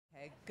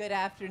Okay, good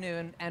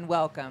afternoon and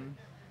welcome.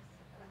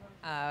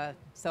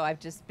 So I've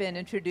just been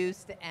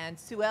introduced, and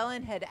Sue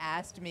Ellen had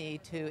asked me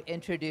to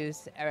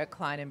introduce Eric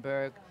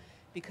Klinenberg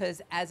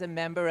because, as a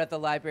member of the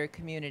library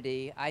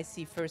community, I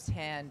see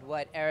firsthand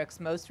what Eric's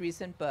most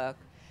recent book,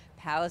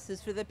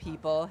 Palaces for the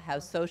People: How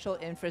Social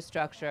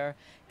Infrastructure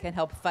Can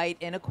Help Fight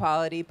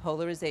Inequality,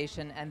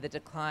 Polarization, and the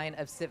Decline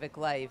of Civic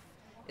Life,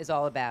 is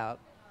all about.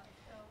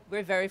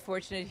 We're very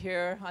fortunate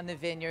here on the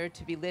Vineyard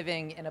to be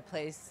living in a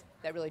place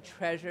that really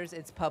treasures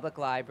its public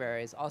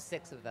libraries, all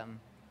 6 of them.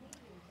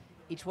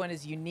 Each one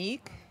is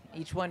unique,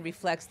 each one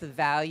reflects the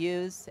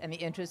values and the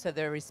interests of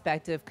their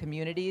respective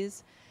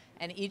communities,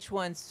 and each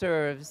one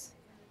serves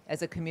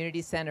as a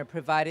community center,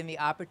 providing the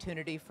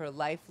opportunity for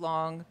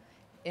lifelong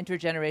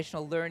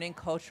intergenerational learning,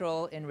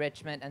 cultural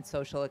enrichment, and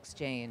social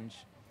exchange.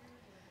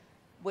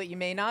 What you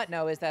may not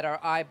know is that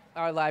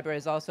our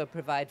libraries also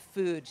provide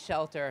food,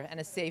 shelter,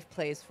 and a safe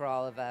place for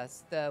all of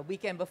us. The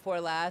weekend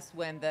before last,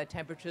 when the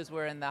temperatures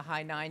were in the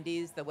high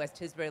 90s, the West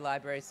Tisbury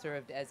Library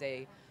served as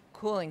a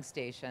cooling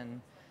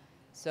station.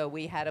 So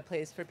we had a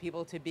place for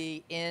people to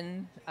be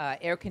in,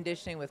 air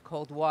conditioning with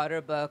cold water,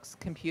 books,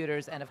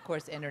 computers, and of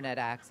course, internet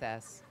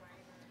access.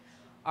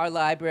 Our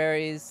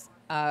libraries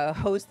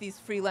host these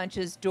free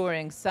lunches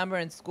during summer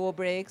and school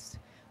breaks.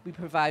 We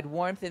provide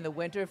warmth in the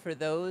winter for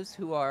those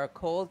who are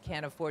cold,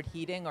 can't afford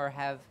heating, or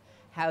have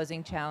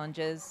housing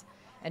challenges,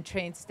 and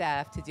train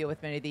staff to deal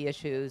with many of the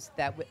issues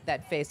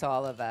that face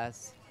all of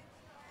us.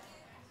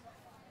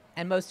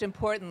 And most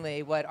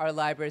importantly, what our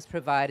libraries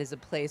provide is a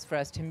place for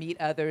us to meet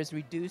others,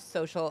 reduce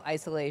social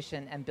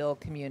isolation, and build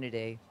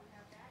community.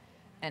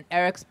 And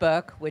Eric's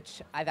book,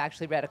 which I've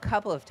actually read a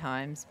couple of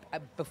times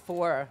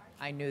before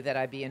I knew that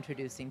I'd be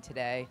introducing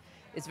today,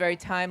 is very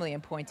timely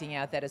in pointing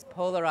out that as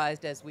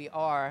polarized as we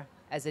are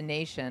as a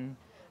nation,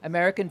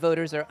 American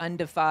voters are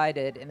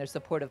undivided in their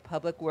support of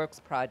public works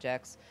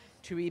projects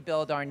to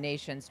rebuild our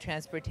nation's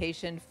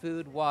transportation,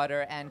 food,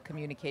 water, and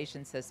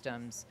communication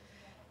systems.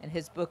 And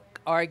his book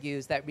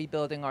argues that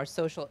rebuilding our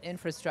social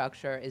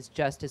infrastructure is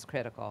just as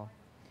critical.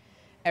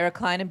 Eric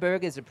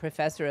Klinenberg is a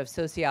professor of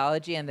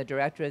sociology and the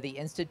director of the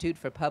Institute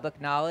for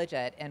Public Knowledge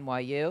at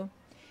NYU.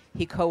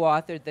 He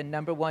co-authored the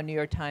 #1 New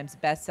York Times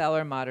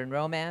bestseller, Modern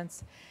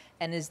Romance,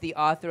 and is the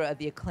author of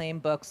the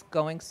acclaimed books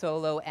Going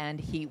Solo and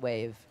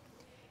Heatwave.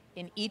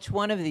 In each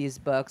one of these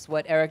books,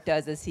 what Eric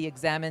does is he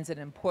examines an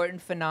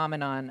important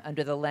phenomenon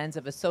under the lens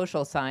of a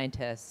social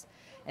scientist,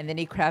 and then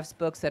he crafts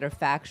books that are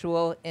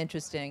factual,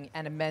 interesting,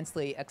 and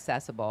immensely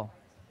accessible.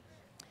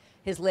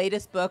 His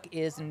latest book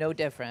is no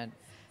different.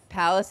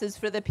 Palaces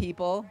for the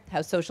People: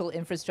 How Social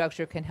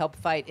Infrastructure Can Help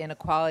Fight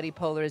Inequality,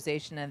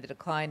 Polarization, and the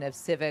Decline of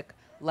Civic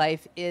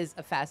Life is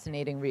a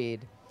fascinating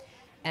read.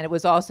 And it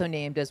was also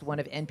named as one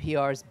of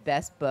NPR's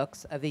best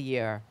books of the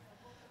year.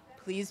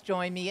 Please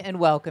join me in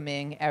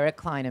welcoming Eric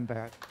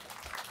Klinenberg.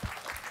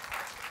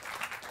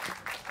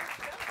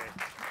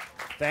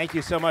 Thank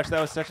you so much. That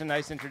was such a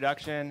nice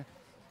introduction.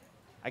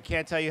 I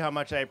can't tell you how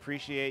much I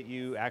appreciate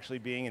you actually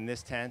being in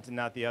this tent and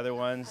not the other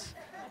ones.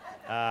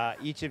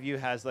 Each of you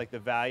has like the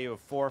value of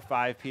 4 or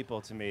 5 people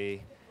to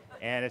me.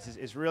 And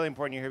it's really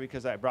important you're here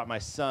because I brought my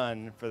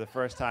son for the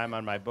first time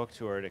on my book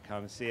tour to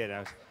come see it.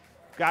 And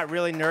got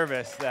really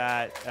nervous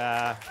that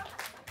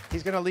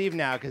he's going to leave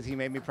now because he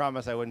made me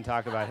promise I wouldn't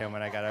talk about him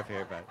when I got up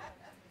here. But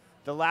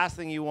the last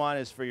thing you want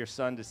is for your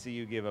son to see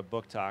you give a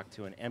book talk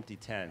to an empty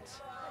tent.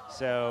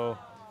 So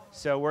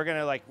we're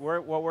gonna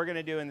what we're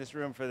gonna do in this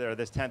room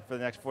this tent for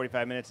the next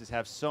 45 minutes is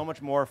have so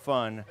much more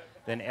fun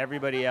than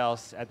everybody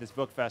else at this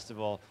book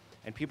festival,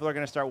 and people are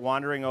gonna start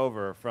wandering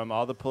over from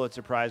all the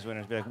Pulitzer Prize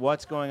winners, be like,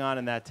 what's going on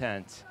in that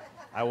tent?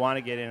 I want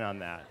to get in on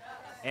that.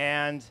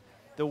 And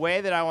the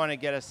way that I want to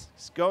get us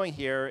going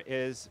here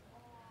is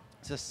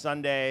it's a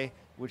Sunday,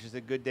 which is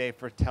a good day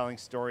for telling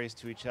stories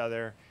to each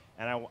other,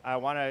 and I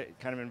want to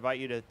kind of invite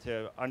you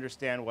to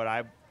understand what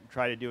I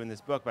try to do in this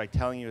book by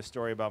telling you a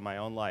story about my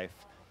own life.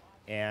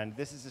 And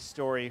this is a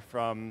story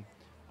from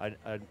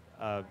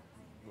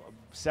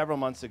several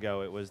months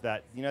ago. It was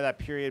that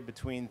period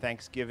between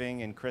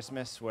Thanksgiving and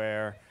Christmas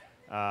where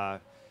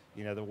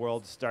the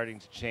world's starting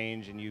to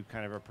change and you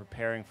kind of are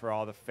preparing for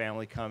all the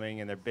family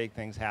coming and there are big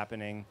things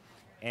happening.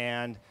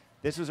 And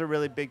this was a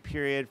really big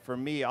period for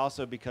me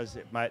also because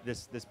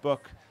this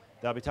book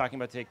that I'll be talking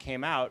about today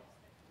came out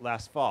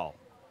last fall.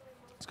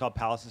 It's called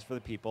Palaces for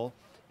the People,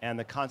 and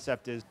the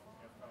concept is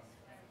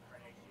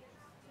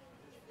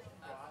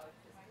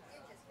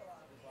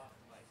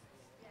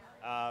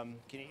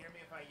can you hear me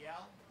if I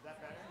yell? Is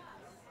that better?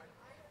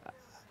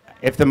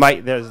 If the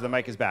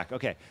mic is back.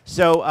 Okay.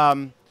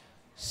 So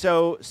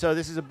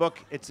this is a book.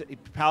 It's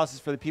Palaces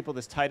for the People.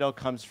 This title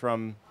comes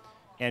from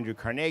Andrew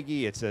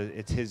Carnegie. It's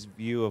his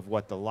view of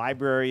what the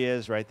library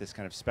is, right? This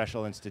kind of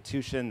special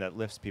institution that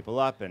lifts people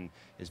up and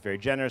is very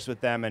generous with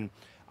them. And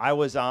I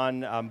was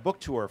on book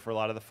tour for a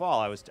lot of the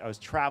fall. I was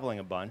traveling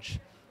a bunch,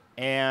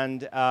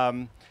 and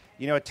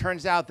it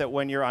turns out that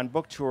when you're on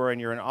book tour and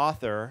you're an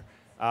author,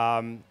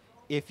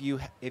 if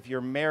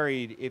you're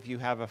married, if you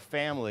have a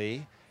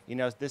family,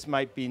 this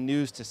might be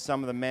news to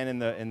some of the men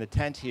in the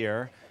tent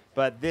here,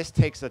 but this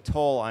takes a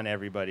toll on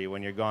everybody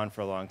when you're gone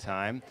for a long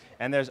time.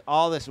 And there's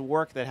all this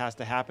work that has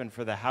to happen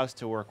for the house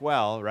to work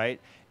well, right?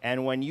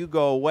 And when you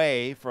go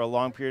away for a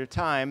long period of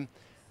time,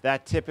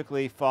 that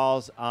typically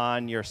falls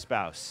on your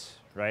spouse,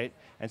 right?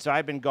 And so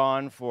I've been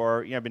gone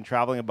for, I've been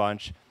traveling a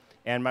bunch.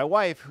 And my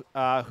wife,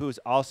 who's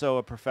also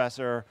a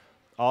professor,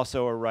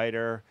 also a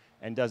writer,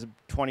 and does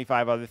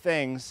 25 other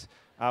things,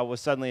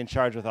 was suddenly in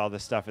charge with all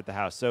this stuff at the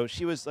house. So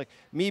she was like,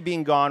 me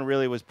being gone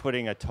really was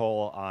putting a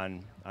toll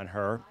on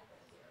her.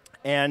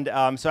 And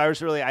so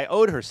I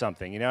owed her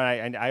something,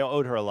 and I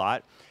owed her a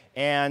lot.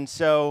 And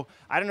so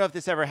I don't know if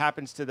this ever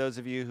happens to those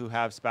of you who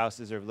have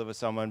spouses or live with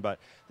someone, but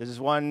there's this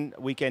one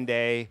weekend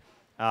day,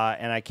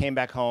 and I came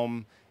back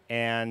home,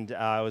 and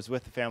I was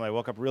with the family. I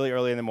woke up really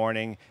early in the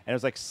morning, and it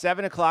was like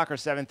 7 o'clock or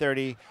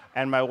 7:30,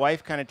 and my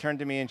wife kind of turned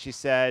to me and she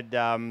said,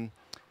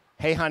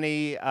 hey,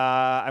 honey,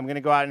 I'm going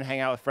to go out and hang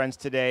out with friends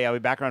today. I'll be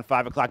back around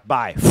 5 o'clock.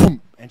 Bye.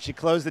 And she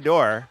closed the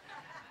door,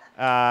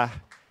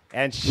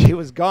 and she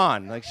was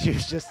gone. Like,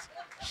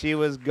 she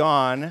was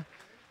gone,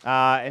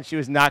 and she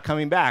was not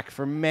coming back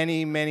for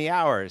many, many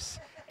hours.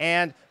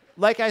 And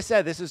like I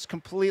said, this is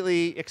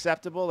completely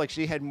acceptable. Like,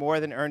 she had more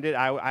than earned it.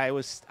 I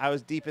was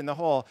deep in the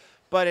hole.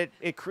 But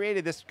it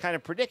created this kind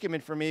of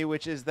predicament for me,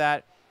 which is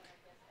that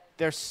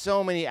there's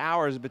so many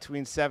hours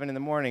between 7 in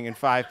the morning and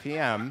 5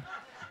 p.m.,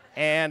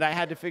 and I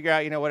had to figure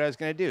out, what I was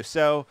going to do.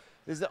 So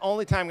this is the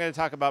only time I'm going to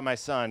talk about my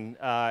son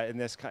in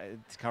this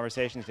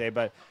conversation today.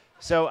 But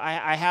so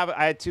I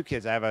had two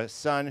kids. I have a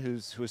son who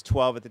was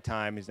 12 at the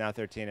time. He's now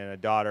 13, and a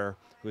daughter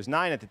who was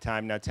 9 at the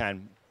time, now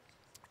 10.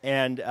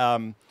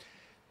 And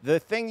the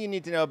thing you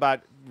need to know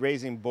about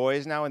raising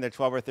boys now when they're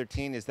 12 or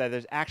 13 is that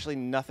there's actually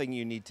nothing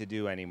you need to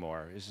do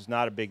anymore. This is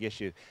not a big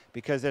issue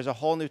because there's a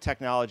whole new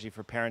technology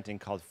for parenting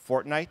called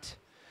Fortnite.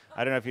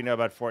 I don't know if you know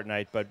about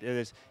Fortnite, but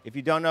if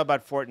you don't know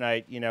about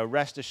Fortnite,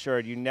 rest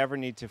assured you never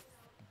need to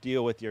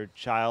deal with your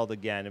child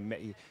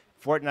again.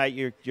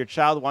 Fortnite, your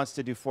child wants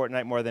to do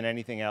Fortnite more than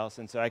anything else,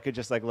 and so I could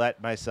just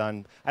let my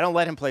son, I don't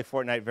let him play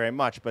Fortnite very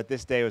much, but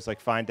this day was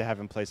fine to have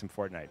him play some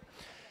Fortnite.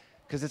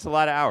 Because it's a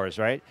lot of hours,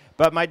 right?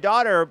 But my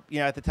daughter,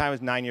 at the time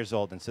was 9 years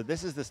old, and so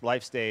this is this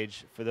life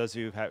stage for those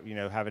of you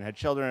who haven't had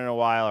children in a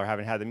while or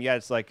haven't had them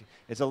yet.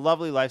 It's a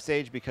lovely life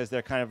stage because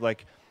they're kind of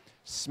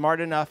smart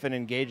enough and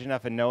engaged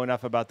enough and know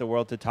enough about the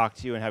world to talk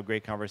to you and have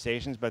great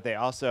conversations, but they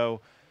also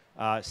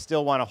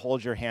still want to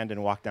hold your hand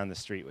and walk down the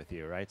street with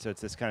you, right? So it's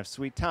this kind of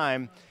sweet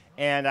time,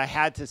 and I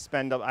had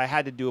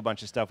to do a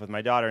bunch of stuff with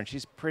my daughter, and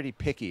she's pretty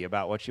picky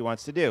about what she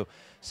wants to do.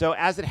 So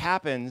as it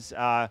happens,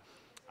 I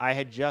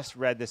had just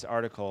read this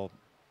article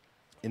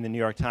in the New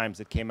York Times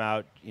that came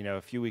out,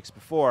 a few weeks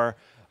before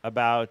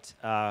about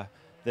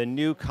the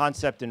new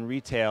concept in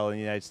retail in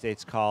the United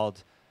States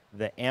called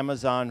the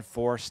Amazon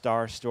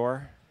 4-star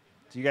store.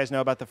 Do you guys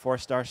know about the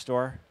 4-star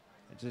store?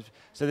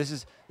 So this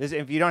is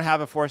if you don't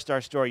have a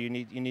 4-star store, you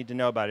need to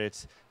know about it.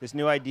 It's this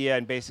new idea,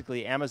 and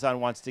basically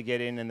Amazon wants to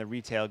get in the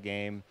retail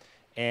game,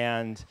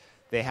 and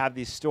they have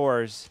these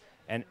stores,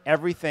 and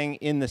everything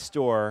in the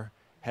store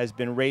has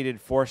been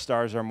rated 4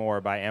 stars or more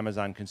by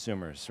Amazon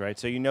consumers, right?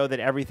 So you know that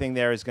everything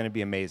there is going to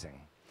be amazing.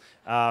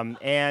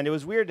 And it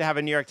was weird to have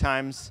a New York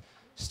Times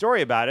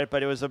story about it,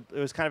 but it was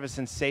kind of a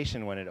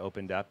sensation when it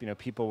opened up.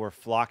 People were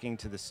flocking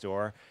to the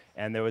store,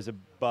 and there was a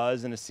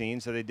buzz and a scene,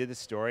 so they did the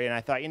story. And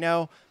I thought,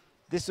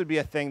 this would be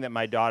a thing that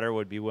my daughter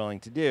would be willing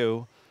to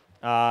do.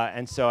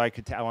 And so I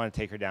want to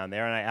take her down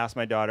there. And I asked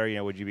my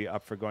daughter, would you be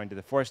up for going to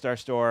the 4-star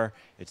store?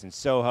 It's in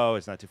Soho.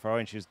 It's not too far away.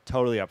 And she was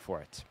totally up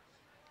for it.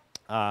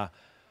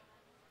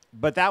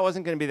 But that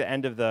wasn't going to be the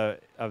end of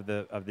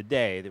the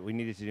day, that we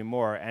needed to do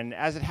more. And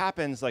as it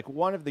happens,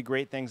 one of the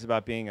great things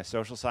about being a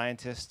social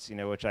scientist,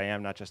 which I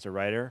am, not just a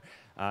writer,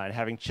 and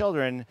having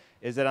children,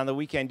 is that on the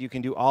weekend you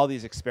can do all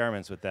these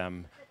experiments with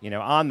them,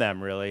 on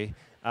them really.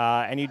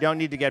 And you don't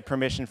need to get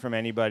permission from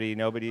anybody.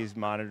 Nobody's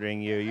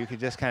monitoring you. You can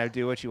just kind of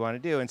do what you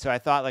want to do. And so I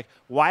thought,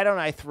 why don't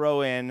I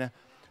throw in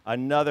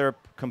another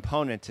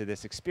component to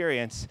this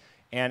experience?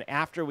 And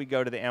after we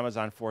go to the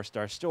Amazon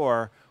 4-star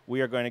store, we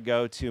are going to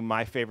go to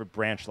my favorite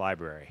branch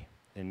library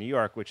in New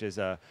York, which is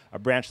a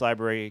branch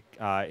library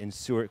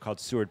called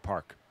Seward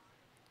Park.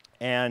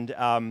 And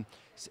so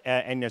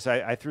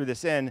I threw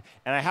this in,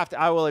 and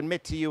I will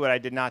admit to you what I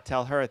did not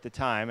tell her at the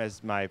time,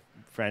 as my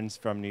friends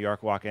from New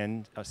York walk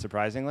in,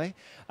 surprisingly,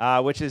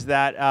 which is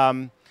that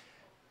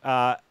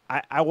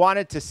I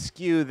wanted to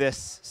skew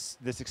this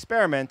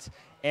experiment.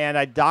 And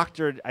I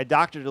doctored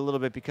a little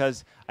bit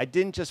because I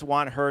didn't just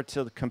want her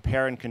to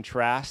compare and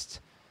contrast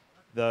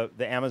the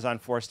Amazon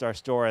 4-star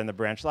store and the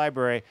branch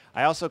library.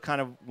 I also kind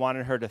of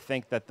wanted her to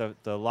think that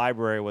the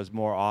library was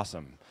more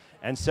awesome.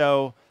 And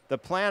so the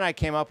plan I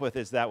came up with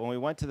is that when we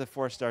went to the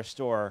 4-star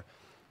store,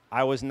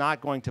 I was not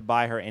going to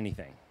buy her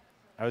anything.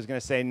 I was going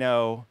to say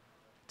no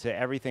to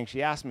everything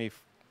she asked me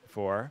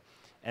for.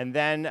 And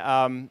then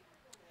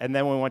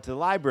when we went to the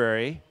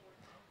library,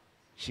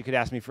 she could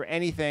ask me for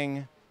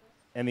anything,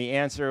 and the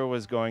answer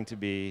was going to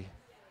be,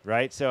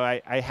 so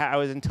I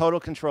was in total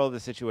control of the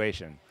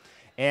situation.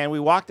 And we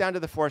walked down to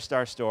the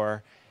 4-star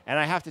store, And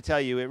I have to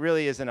tell you, it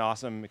really is an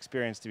awesome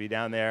experience to be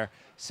down there.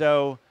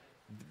 So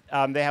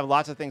they have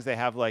lots of things. They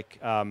have like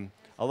a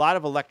lot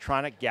of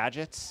electronic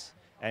gadgets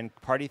and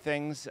party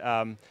things.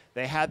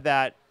 They had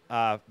that,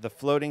 the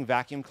floating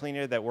vacuum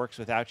cleaner that works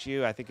without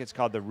you. I think it's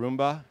called the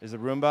Roomba. Is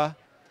it Roomba?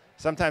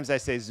 Sometimes I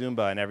say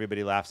Zumba and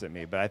everybody laughs at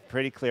me, but I'm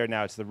pretty clear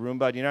now it's the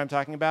Roomba. Do you know what I'm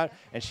talking about?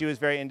 And she was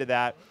very into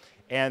that.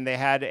 And they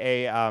had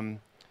a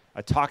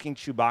talking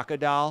Chewbacca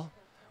doll,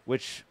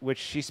 which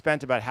she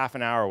spent about half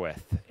an hour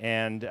with.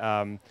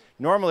 And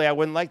normally I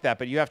wouldn't like that,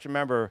 but you have to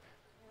remember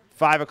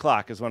 5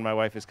 o'clock is when my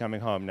wife is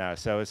coming home now,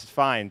 so it's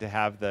fine to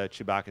have the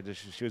Chewbacca.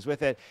 She was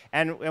with it.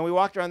 And we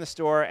walked around the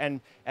store, and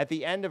at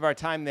the end of our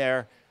time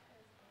there,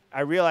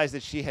 I realized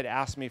that she had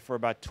asked me for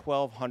about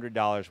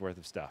 $1,200 worth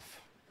of stuff.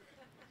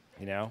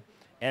 You know,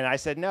 and I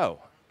said no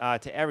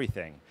to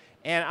everything,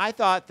 and I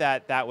thought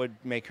that would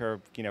make her,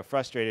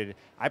 frustrated.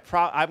 I'm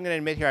going to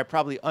admit here, I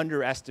probably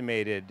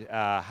underestimated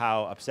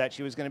how upset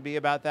she was going to be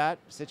about that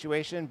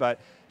situation, but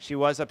she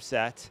was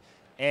upset.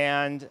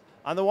 And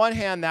on the one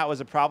hand, that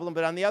was a problem,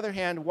 but on the other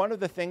hand, one of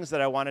the things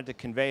that I wanted to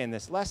convey in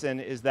this lesson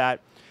is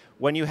that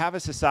when you have a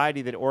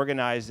society that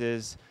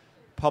organizes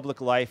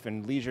public life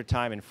and leisure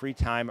time and free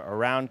time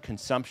around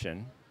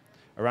consumption,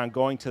 around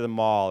going to the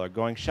mall or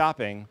going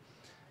shopping,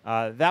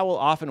 that will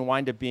often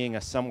wind up being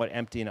a somewhat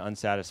empty and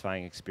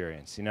unsatisfying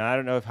experience. I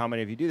don't know how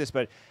many of you do this,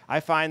 but I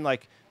find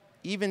like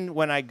even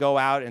when I go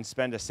out and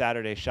spend a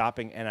Saturday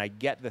shopping and I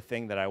get the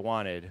thing that I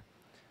wanted,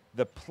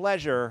 the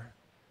pleasure,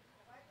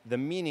 the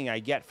meaning I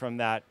get from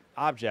that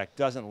object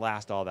doesn't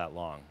last all that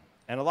long.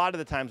 And a lot of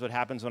the times what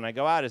happens when I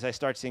go out is I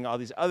start seeing all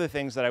these other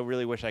things that I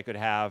really wish I could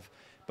have,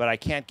 but I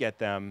can't get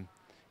them,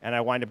 and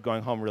I wind up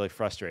going home really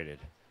frustrated.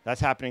 That's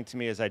happening to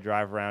me as I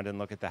drive around and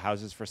look at the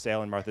houses for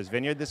sale in Martha's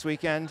Vineyard this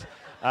weekend.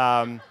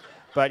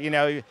 But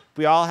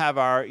we all have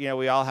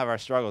our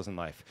struggles in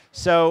life.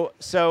 So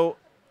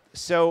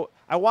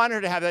I wanted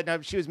her to have that. Now,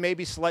 she was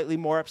maybe slightly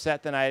more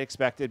upset than I had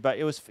expected, but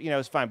it was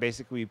fine.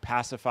 Basically, we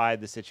pacified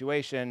the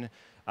situation.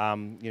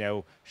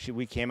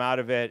 We came out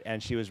of it,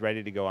 and she was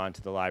ready to go on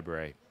to the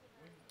library.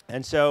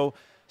 And so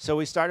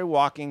we started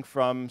walking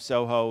from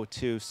Soho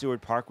to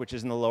Seward Park, which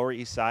is in the Lower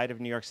East Side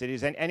of New York City.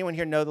 Does anyone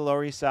here know the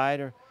Lower East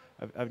Side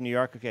of New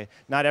York? Okay,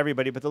 not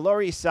everybody, but the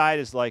Lower East Side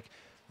is like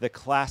the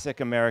classic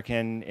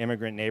American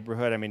immigrant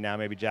neighborhood. I mean, now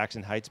maybe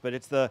Jackson Heights, but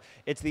it's the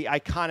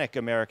iconic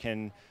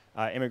American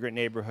immigrant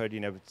neighborhood.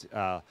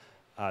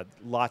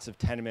 Lots of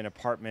tenement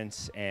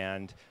apartments,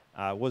 and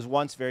was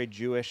once very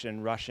Jewish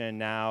and Russian,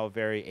 now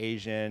very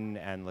Asian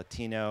and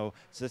Latino.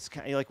 So it's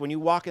kind of like when you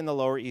walk in the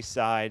Lower East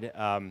Side,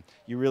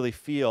 you really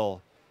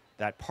feel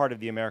that part of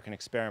the American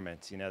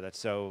experiment. That's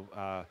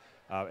so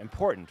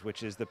important,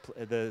 which is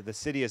the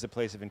city as a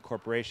place of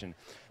incorporation.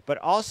 But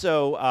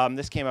also,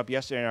 this came up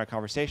yesterday in our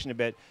conversation a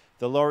bit,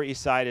 the Lower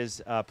East Side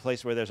is a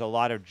place where there's a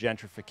lot of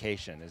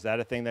gentrification. Is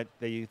that a thing that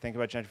you think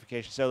about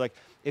gentrification? So like,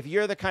 if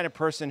you're the kind of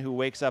person who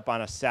wakes up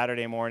on a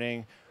Saturday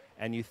morning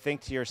and you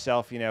think to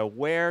yourself,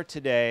 where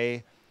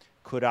today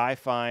could I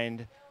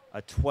find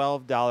a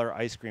 $12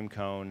 ice cream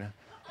cone,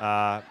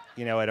 at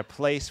a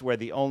place where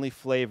the only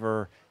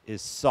flavor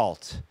is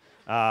salt?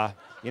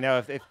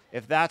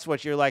 If that's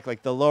what you're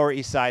like the Lower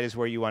East Side is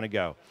where you want to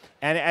go.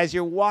 And as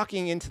you're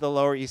walking into the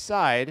Lower East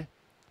Side,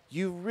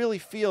 you really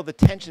feel the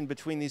tension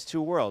between these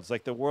two worlds,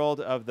 like the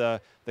world of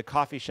the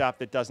coffee shop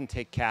that doesn't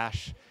take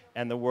cash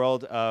and the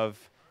world of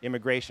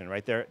immigration,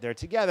 right? They're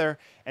together.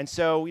 And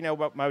so,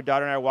 my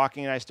daughter and I are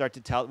walking,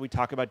 and we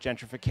talk about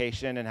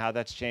gentrification and how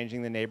that's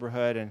changing the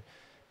neighborhood. And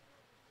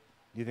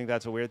do you think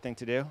that's a weird thing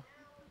to do?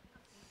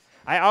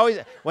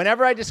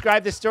 Whenever I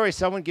describe this story,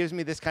 someone gives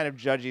me this kind of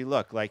judgy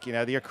look, like,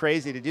 you're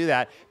crazy to do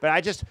that.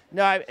 But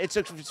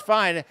it's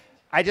fine.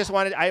 I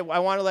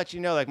want to let you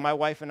know, like, my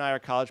wife and I are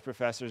college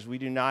professors. We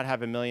do not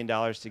have $1 million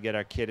to get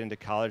our kid into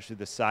college through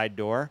the side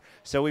door.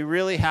 So we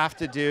really have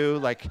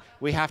to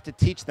we have to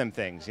teach them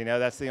things.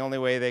 That's the only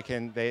way they're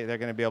going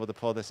to be able to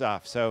pull this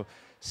off. So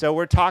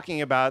we're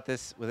talking about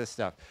this with this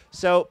stuff.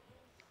 So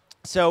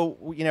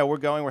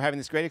we're having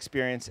this great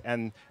experience,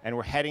 and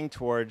we're heading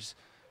towards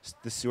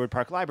the Seward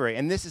Park Library.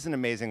 And this is an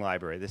amazing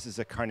library. This is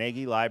a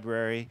Carnegie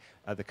library,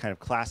 the kind of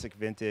classic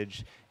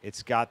vintage.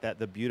 It's got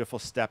the beautiful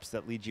steps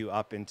that lead you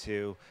up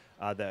into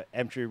the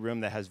entry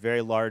room that has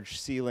very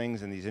large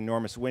ceilings and these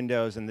enormous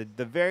windows. And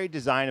the very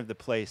design of the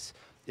place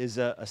is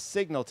a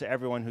signal to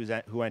everyone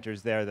who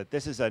enters there that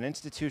this is an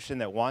institution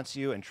that wants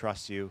you and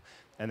trusts you,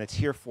 and that's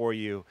here for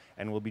you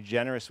and will be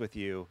generous with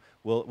you.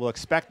 We'll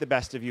expect the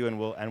best of you, and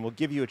we'll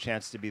give you a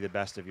chance to be the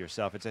best of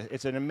yourself.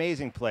 It's an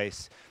amazing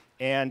place.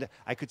 And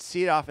I could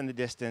see it off in the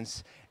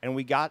distance, and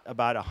we got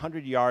about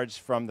 100 yards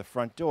from the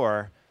front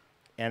door,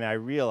 and I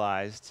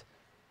realized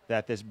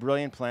that this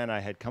brilliant plan I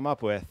had come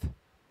up with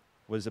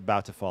was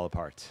about to fall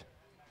apart.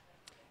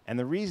 And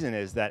the reason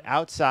is that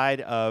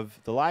outside of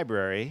the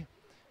library,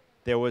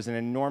 there was an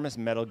enormous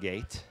metal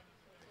gate,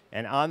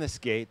 and on this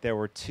gate there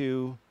were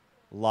 2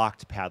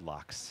 locked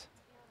padlocks,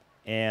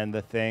 and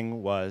the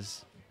thing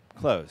was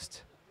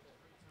closed.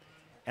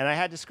 And I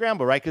had to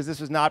scramble, right, because this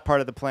was not part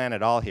of the plan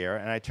at all here.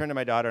 And I turned to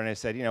my daughter and I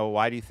said,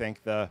 why do you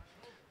think the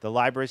the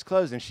library's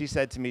closed. And she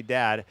said to me,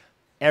 Dad,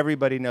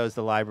 everybody knows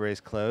the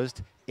library's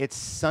closed. It's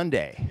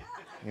Sunday,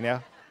 you know?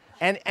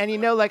 And you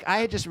know, like I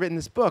had just written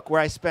this book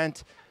where I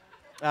spent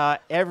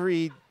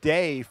every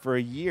day for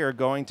a year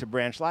going to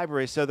branch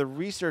libraries. So the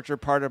researcher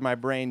part of my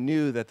brain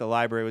knew that the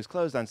library was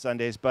closed on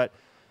Sundays, but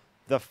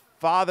the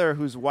father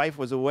whose wife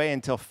was away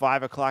until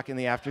 5 o'clock in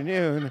the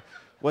afternoon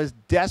was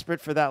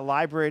desperate for that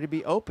library to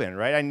be open,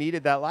 right? I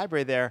needed that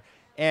library there.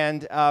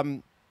 And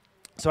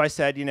so I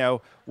said, you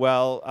know,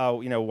 well,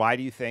 you know, why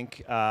do you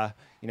think,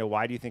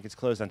 why do you think it's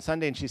closed on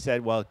Sunday? And she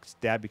said, well,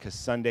 Dad, because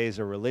Sunday's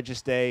a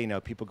religious day, you know,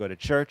 people go to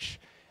church.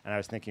 And I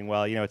was thinking,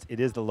 well, you know, it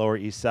is the Lower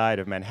East Side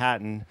of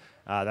Manhattan.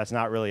 That's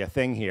not really a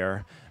thing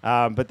here.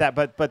 But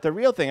the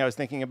real thing I was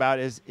thinking about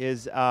is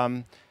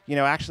you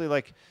know, actually,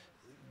 like,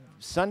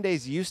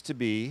 Sundays used to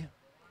be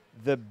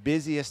the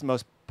busiest,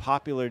 most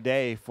popular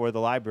day for the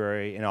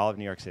library in all of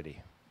New York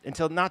City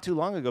until not too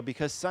long ago,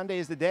 because Sunday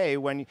is the day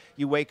when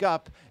you wake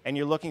up and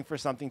you're looking for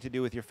something to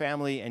do with your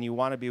family and you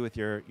want to be with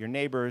your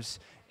neighbors,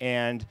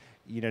 and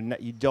you know,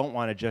 you don't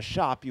want to just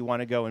shop. You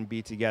want to go and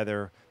be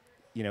together,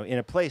 you know, in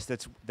a place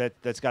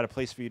that's got a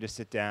place for you to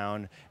sit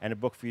down and a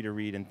book for you to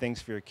read and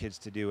things for your kids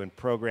to do and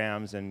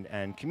programs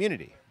and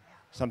community,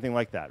 something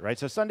like that, right?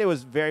 So Sunday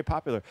was very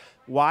popular.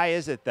 Why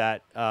is it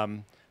that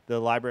the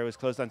library was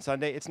closed on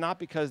Sunday? It's not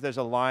because there's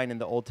a line in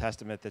the Old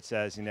Testament that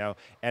says, you know,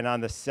 and on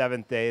the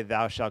seventh day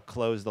thou shalt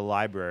close the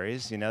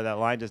libraries. You know, that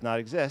line does not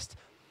exist.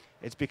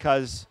 It's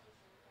because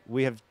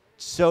we have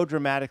so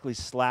dramatically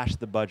slashed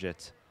the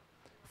budget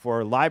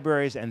for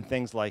libraries and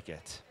things like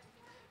it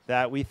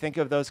that we think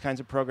of those kinds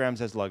of programs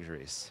as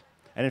luxuries.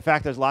 And in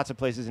fact, there's lots of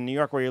places in New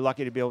York where you're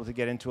lucky to be able to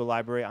get into a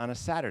library on a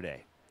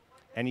Saturday.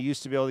 And you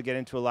used to be able to get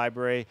into a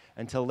library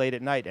until late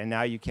at night, and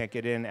now you can't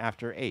get in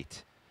after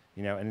 8.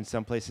 You know, and in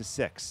some places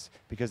 6,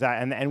 because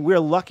and we're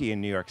lucky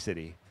in New York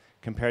City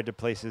compared to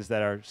places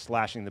that are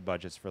slashing the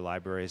budgets for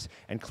libraries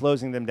and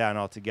closing them down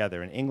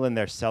altogether. In England,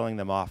 they're selling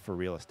them off for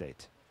real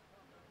estate.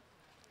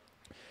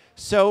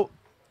 So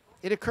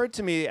it occurred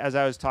to me as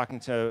I was talking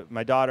to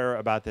my daughter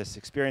about this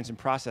experience and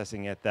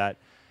processing it that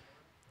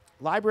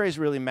libraries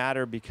really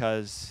matter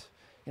because,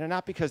 you know,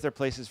 not because they're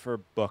places for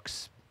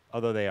books,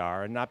 although they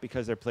are, and not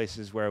because they're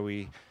places where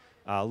we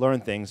learn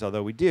things,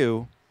 although we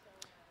do.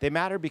 They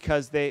matter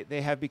because they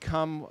have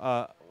become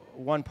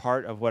one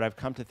part of what I've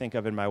come to think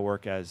of in my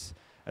work as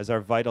our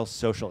vital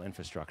social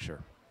infrastructure.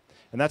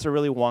 And that's a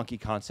really wonky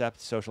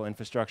concept, social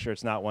infrastructure.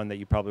 It's not one that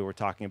you probably were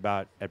talking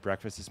about at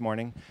breakfast this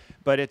morning.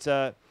 But it's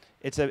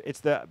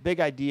the big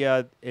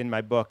idea in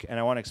my book, and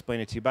I want to explain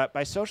it to you. But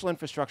by social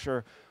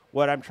infrastructure,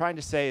 what I'm trying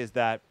to say is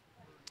that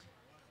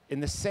in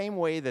the same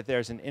way that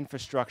there's an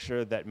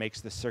infrastructure that makes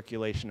the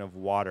circulation of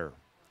water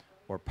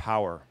or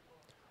power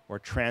or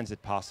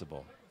transit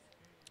possible,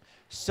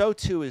 so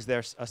too is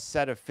there a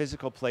set of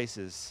physical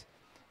places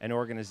and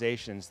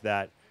organizations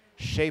that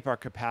shape our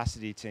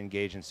capacity to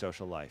engage in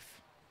social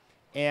life.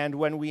 And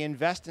when we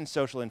invest in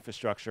social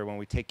infrastructure, when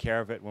we take care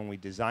of it, when we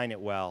design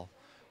it well,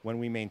 when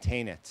we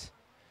maintain it,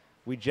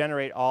 we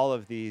generate all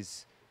of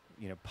these,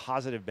 you know,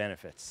 positive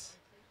benefits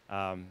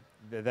that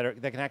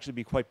can actually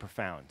be quite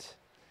profound.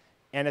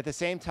 And at the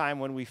same time,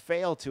 when we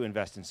fail to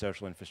invest in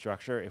social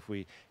infrastructure, if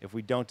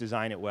we don't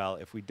design it well,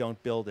 if we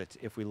don't build it,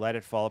 if we let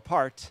it fall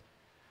apart,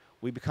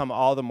 we become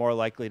all the more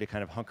likely to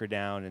kind of hunker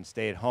down and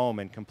stay at home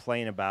and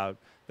complain about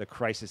the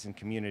crisis in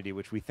community,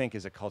 which we think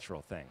is a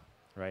cultural thing,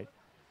 right?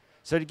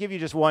 So to give you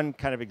just one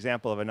kind of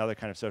example of another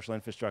kind of social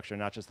infrastructure,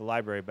 not just the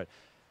library, but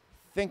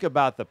think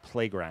about the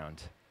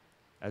playground,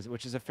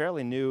 which is a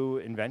fairly new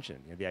invention,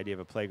 you know, the idea of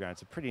a playground.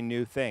 It's a pretty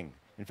new thing.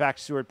 In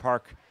fact, Seward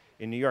Park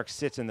in New York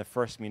sits in the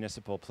first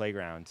municipal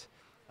playground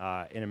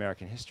in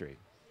American history.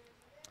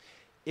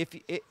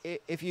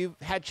 If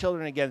you've had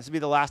children, again, this will be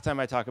the last time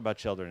I talk about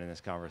children in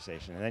this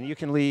conversation, and then you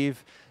can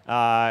leave,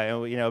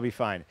 and you know, it'll be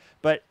fine.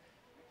 But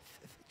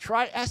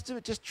try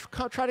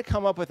to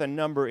come up with a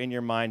number in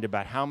your mind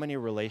about how many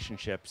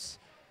relationships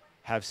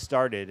have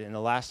started in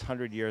the last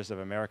 100 years of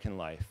American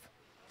life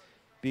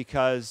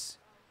because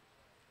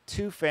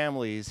two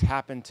families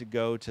happen to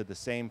go to the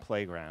same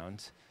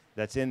playground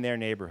that's in their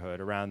neighborhood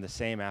around the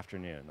same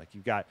afternoon. Like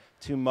you've got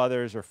two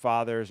mothers or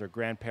fathers or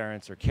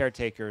grandparents or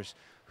caretakers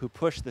who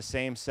push the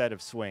same set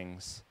of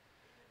swings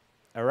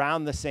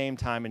around the same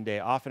time and day,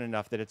 often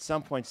enough that at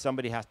some point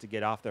somebody has to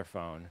get off their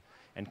phone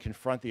and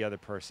confront the other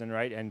person,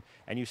 right? And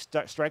you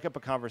strike up a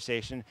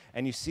conversation,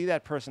 and you see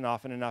that person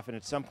often enough, and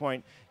at some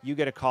point you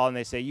get a call and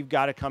they say, you've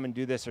got to come and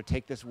do this or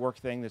take this work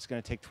thing that's going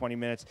to take 20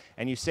 minutes.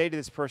 And you say to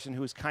this person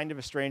who is kind of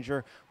a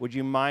stranger, would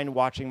you mind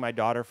watching my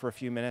daughter for a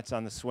few minutes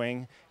on the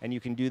swing? And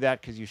you can do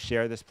that because you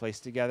share this place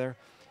together.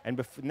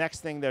 And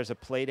next thing, there's a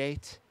play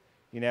date,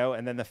 you know,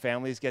 and then the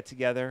families get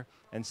together.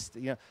 And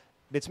you know,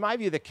 it's my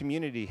view that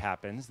community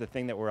happens, the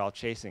thing that we're all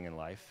chasing in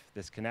life,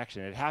 this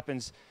connection. It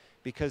happens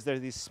because there are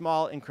these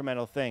small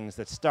incremental things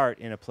that start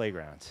in a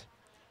playground,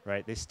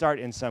 right? They start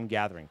in some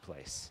gathering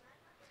place.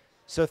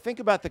 So think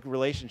about the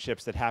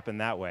relationships that happen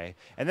that way,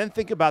 and then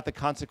think about the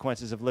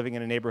consequences of living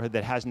in a neighborhood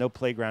that has no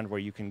playground where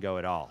you can go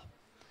at all.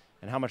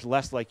 and how much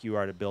less like you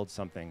are to build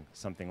something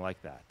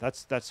like that.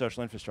 That's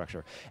social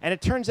infrastructure. And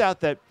it turns out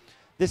that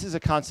this is a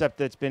concept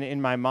that's been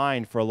in my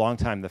mind for a long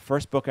time. The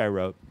first book I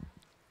wrote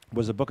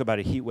was a book about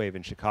a heat wave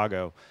in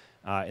Chicago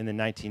in the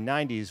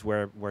 1990s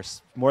where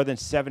more than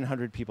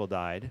 700 people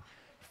died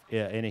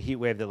in a heat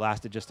wave that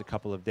lasted just a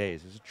couple of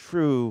days. It was a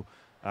true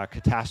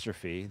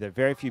catastrophe that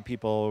very few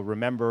people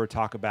remember or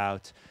talk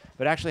about,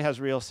 but actually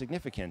has real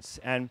significance.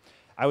 And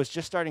I was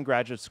just starting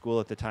graduate school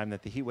at the time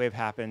that the heat wave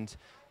happened,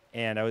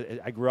 and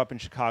I grew up in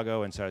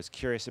Chicago, and so I was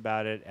curious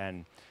about it,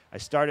 and I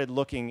started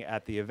looking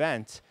at the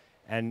event.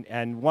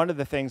 And one of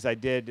the things I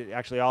did,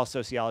 actually all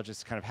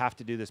sociologists kind of have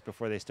to do this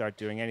before they start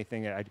doing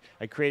anything.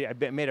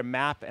 I made a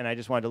map, and I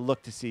just wanted to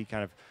look to see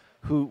kind of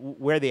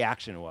where the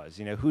action was,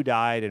 who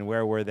died and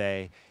where were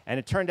they. And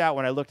it turned out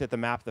when I looked at the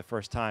map the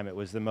first time, it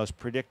was the most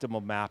predictable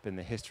map in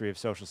the history of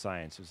social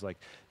science. It was like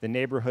the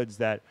neighborhoods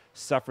that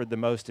suffered the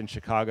most in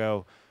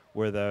Chicago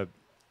were the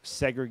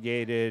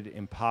segregated,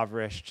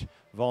 impoverished,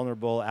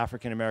 vulnerable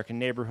African-American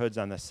neighborhoods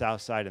on the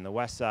south side and the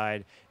west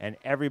side, and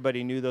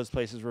everybody knew those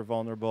places were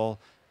vulnerable.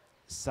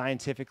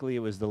 Scientifically, it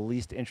was the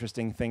least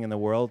interesting thing in the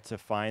world to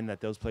find that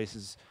those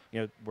places,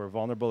 were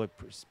vulnerable.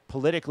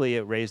 Politically,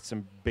 it raised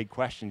some big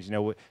questions.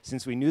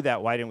 Since we knew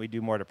that, why didn't we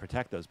do more to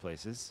protect those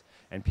places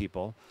and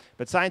people?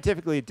 But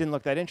scientifically, it didn't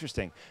look that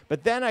interesting.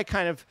 But then I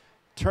kind of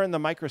turned the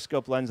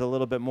microscope lens a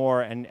little bit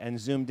more and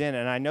zoomed in,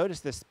 and I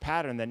noticed this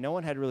pattern that no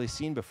one had really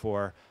seen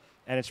before,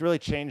 and it's really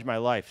changed my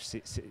life,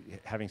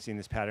 having seen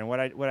this pattern. What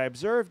I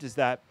observed is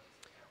that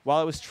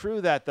while it was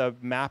true that the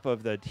map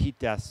of the heat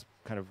deaths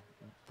kind of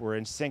were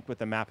in sync with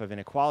the map of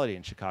inequality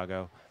in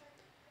Chicago,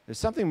 there's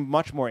something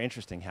much more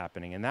interesting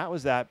happening, and that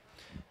was that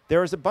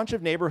there was a bunch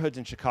of neighborhoods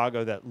in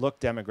Chicago that looked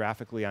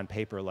demographically on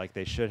paper like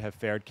they should have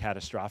fared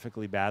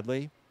catastrophically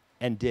badly,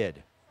 and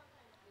did.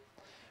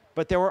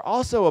 But there were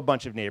also a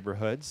bunch of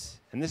neighborhoods,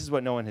 and this is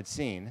what no one had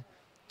seen,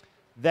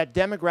 that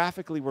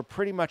demographically were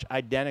pretty much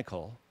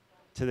identical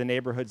to the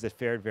neighborhoods that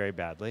fared very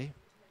badly.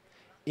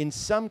 In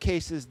some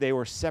cases, they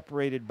were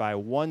separated by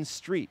one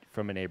street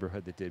from a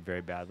neighborhood that did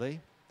very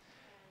badly.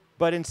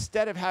 But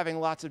instead of having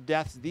lots of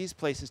deaths, these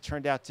places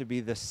turned out to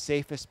be the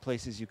safest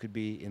places you could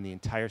be in the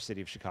entire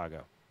city of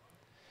Chicago.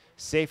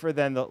 Safer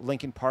than the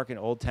Lincoln Park in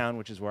Old Town,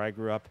 which is where I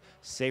grew up,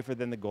 safer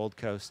than the Gold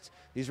Coast.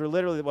 These were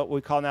literally what we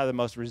call now the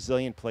most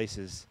resilient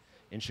places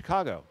in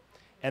Chicago.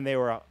 And they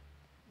were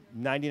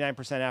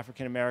 99%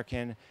 African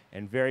American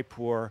and very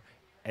poor,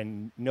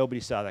 and nobody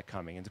saw that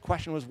coming. And the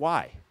question was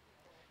why?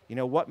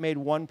 What made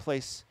one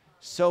place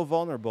so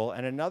vulnerable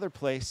and another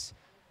place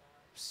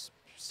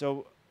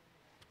so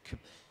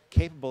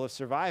capable of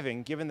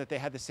surviving, given that they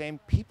had the same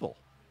people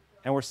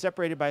and were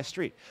separated by a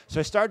street?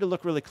 So I started to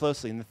look really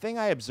closely, and the thing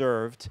I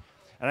observed,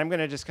 and I'm going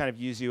to just kind of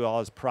use you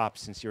all as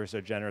props since you were so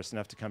generous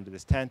enough to come to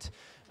this tent.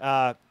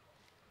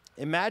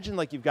 Imagine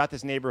like you've got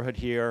this neighborhood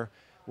here.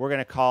 We're going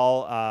to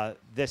call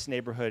this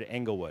neighborhood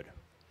Englewood.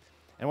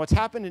 And what's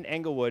happened in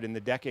Englewood in the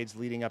decades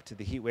leading up to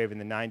the heat wave in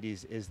the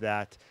 90s is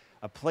that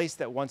a place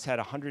that once had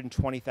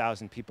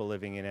 120,000 people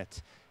living in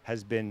it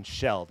has been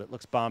shelled. It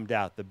looks bombed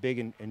out. The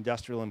big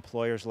industrial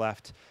employers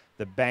left,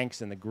 the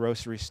banks and the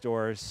grocery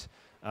stores,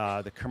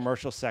 the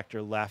commercial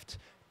sector left.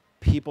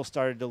 People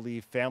started to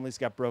leave, families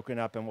got broken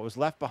up, and what was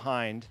left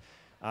behind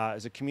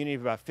is a community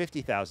of about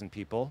 50,000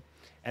 people.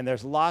 And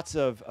there's lots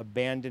of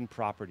abandoned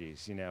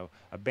properties,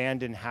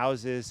 abandoned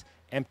houses,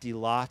 empty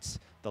lots.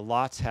 The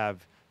lots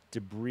have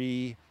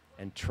debris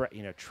and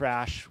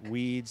trash,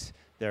 weeds,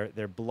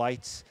 they're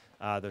blights.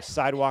 The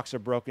sidewalks are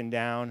broken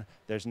down.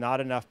 There's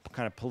not enough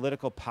kind of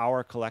political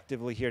power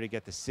collectively here to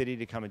get the city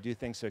to come and do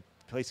things, so the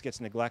place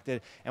gets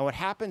neglected. And what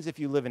happens if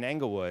you live in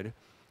Englewood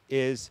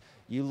is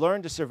you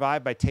learn to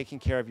survive by taking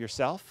care of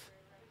yourself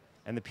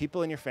and the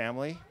people in your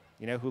family,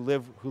 who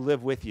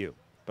live with you.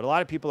 But a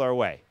lot of people are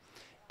away.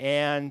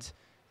 And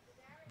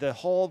the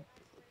whole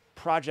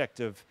project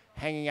of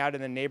hanging out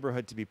in the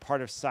neighborhood to be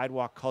part of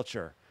sidewalk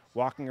culture,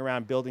 walking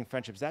around building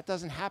friendships, that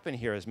doesn't happen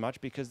here as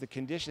much because the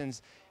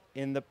conditions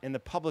in the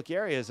public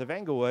areas of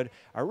Englewood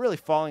are really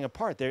falling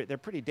apart. They're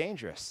pretty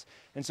dangerous.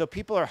 And so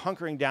people are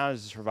hunkering down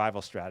as a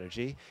survival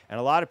strategy, and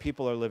a lot of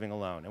people are living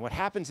alone. And what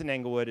happens in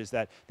Englewood is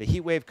that the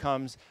heat wave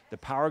comes, the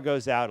power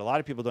goes out, a lot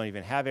of people don't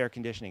even have air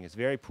conditioning, it's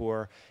very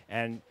poor,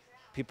 and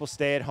people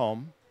stay at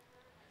home.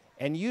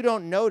 And you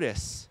don't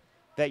notice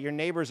that your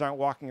neighbors aren't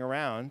walking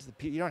around.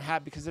 You don't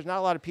have, because there's not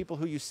a lot of people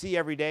who you see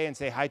every day and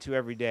say hi to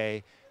every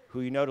day,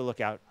 who you know to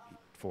look out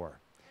for.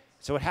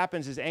 So what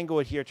happens is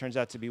Englewood here turns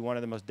out to be one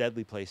of the most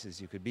deadly places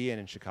you could be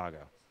in Chicago.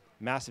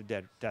 Massive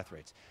death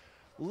rates.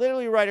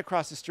 Literally right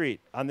across the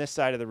street on this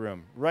side of the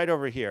room, right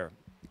over here,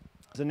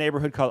 is a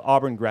neighborhood called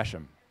Auburn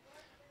Gresham.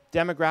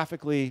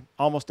 Demographically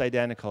almost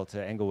identical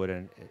to Englewood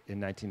in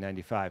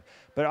 1995.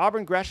 But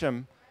Auburn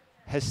Gresham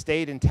has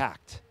stayed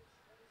intact.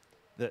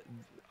 The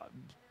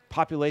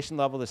population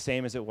level the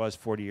same as it was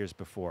 40 years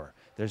before.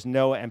 There's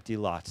no empty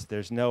lots.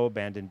 There's no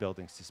abandoned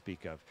buildings to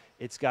speak of.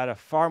 It's got a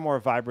far more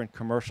vibrant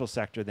commercial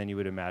sector than you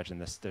would imagine.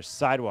 There's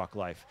sidewalk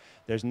life.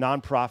 There's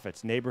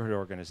nonprofits, neighborhood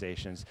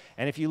organizations.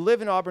 And if you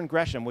live in Auburn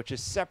Gresham, which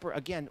is separate,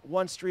 again,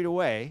 one street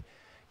away,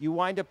 you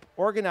wind up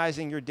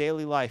organizing your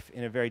daily life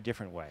in a very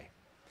different way.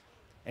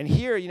 And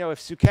here, if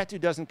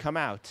Suketu doesn't come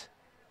out,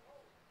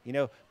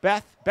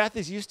 Beth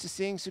is used to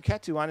seeing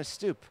Suketu on his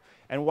stoop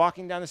and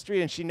walking down the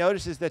street, and she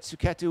notices that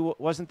Suketu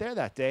wasn't there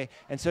that day,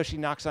 and so she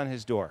knocks on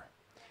his door.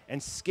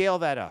 And scale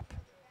that up.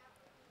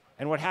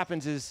 And what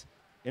happens is,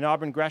 in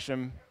Auburn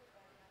Gresham,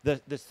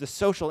 the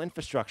social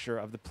infrastructure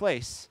of the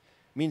place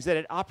means that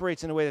it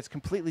operates in a way that's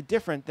completely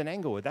different than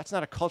Englewood. That's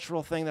not a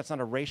cultural thing, that's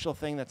not a racial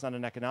thing, that's not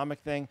an economic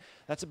thing.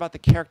 That's about the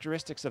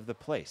characteristics of the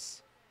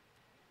place.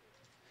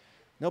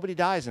 Nobody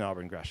dies in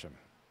Auburn Gresham.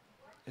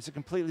 It's a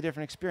completely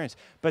different experience.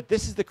 But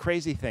this is the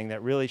crazy thing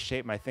that really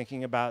shaped my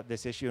thinking about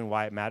this issue and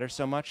why it matters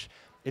so much.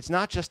 It's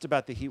not just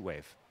about the heat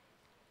wave.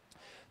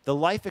 The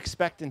life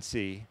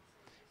expectancy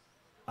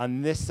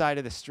on this side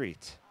of the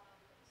street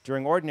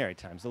during ordinary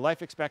times, the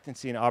life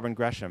expectancy in Auburn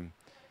Gresham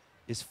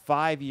is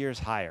 5 years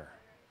higher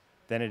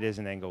than it is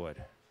in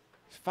Englewood.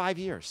 5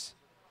 years,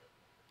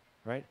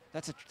 right?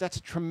 That's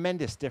a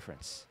tremendous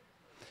difference.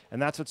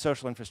 And that's what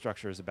social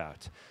infrastructure is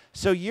about.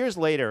 So years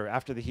later,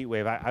 after the heat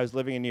wave, I was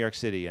living in New York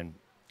City, and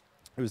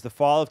it was the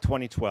fall of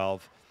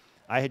 2012.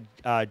 I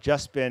had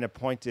just been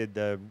appointed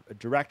the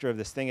director of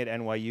this thing at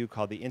NYU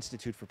called the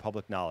Institute for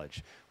Public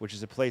Knowledge, which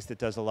is a place that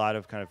does a lot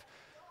of kind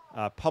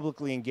of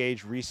publicly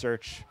engaged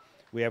research.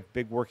 We have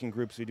big working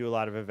groups. We do a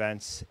lot of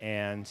events.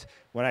 And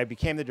when I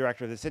became the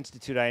director of this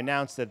institute, I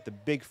announced that the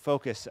big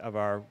focus of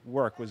our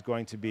work was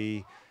going to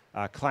be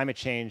climate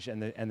change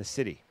and the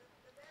city.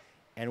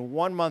 And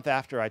 1 month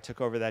after I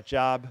took over that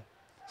job,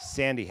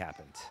 Sandy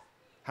happened.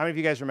 How many of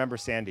you guys remember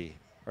Sandy?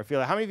 Or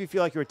how many of you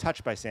feel like you were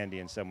touched by Sandy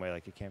in some way,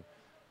 like it came?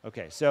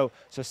 Okay, so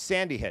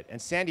Sandy hit,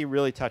 and Sandy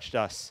really touched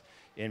us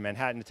in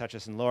Manhattan, it touched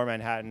us in Lower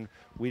Manhattan.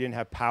 We didn't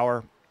have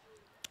power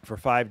for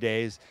 5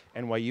 days.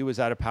 NYU was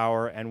out of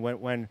power, and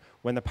when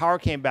the power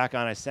came back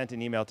on, I sent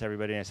an email to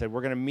everybody, and I said,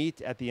 we're going to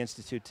meet at the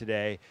Institute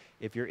today.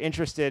 If you're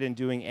interested in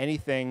doing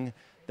anything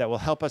that will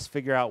help us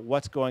figure out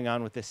what's going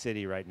on with this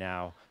city right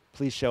now,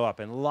 please show up.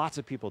 And lots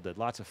of people did,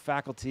 lots of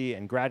faculty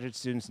and graduate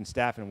students and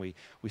staff, and we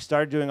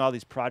started doing all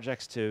these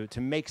projects to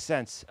make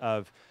sense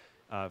of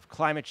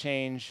climate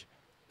change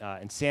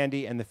and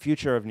Sandy and the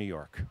future of New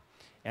York.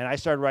 And I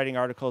started writing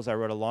articles. I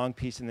wrote a long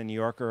piece in the New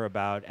Yorker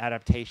about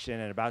adaptation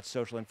and about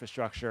social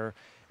infrastructure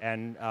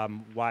and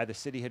why the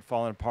city had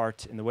fallen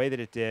apart in the way that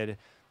it did.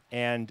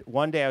 And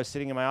one day I was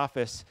sitting in my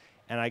office,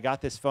 and I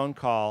got this phone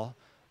call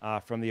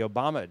from the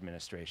Obama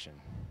administration.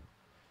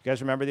 You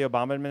guys remember the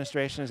Obama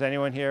administration? Does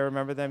anyone here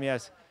remember them?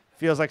 Yes.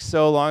 Feels like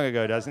so long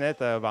ago, doesn't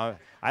it?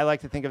 I like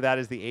to think of that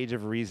as the age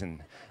of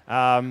reason.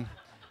 And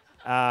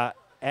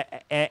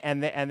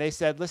they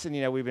said,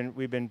 listen,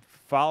 we've been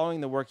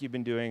following the work you've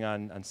been doing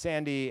on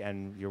Sandy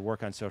and your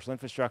work on social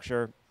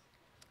infrastructure,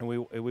 and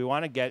we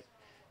want to get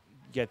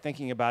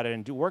thinking about it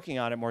and working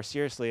on it more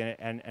seriously.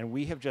 And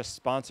we have just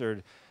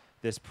sponsored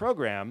this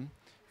program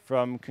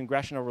from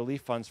congressional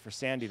relief funds for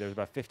Sandy. There's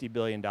about $50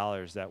 billion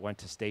that went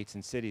to states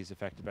and cities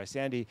affected by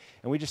Sandy.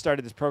 And we just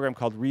started this program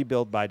called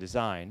Rebuild by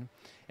Design.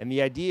 And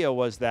the idea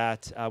was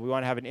that we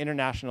want to have an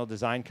international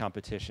design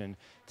competition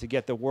to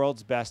get the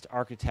world's best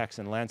architects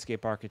and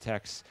landscape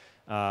architects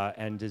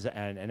and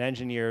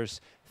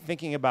engineers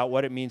thinking about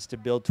what it means to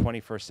build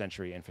 21st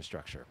century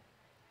infrastructure.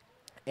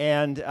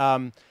 And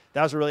that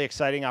was a really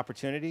exciting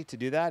opportunity to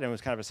do that, and it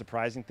was kind of a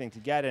surprising thing to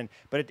get.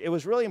 But it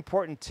was really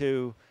important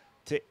to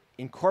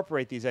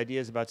incorporate these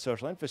ideas about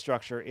social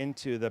infrastructure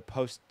into the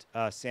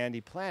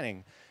post-Sandy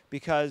planning,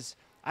 because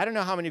I don't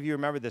know how many of you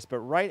remember this, but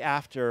right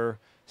after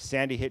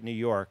Sandy hit New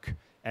York,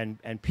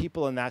 and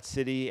people in that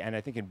city, and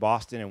I think in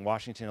Boston and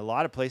Washington, a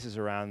lot of places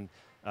around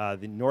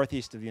the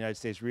northeast of the United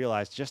States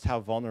realized just how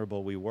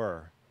vulnerable we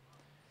were.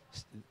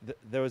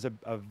 There was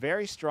a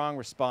very strong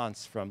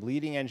response from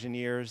leading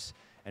engineers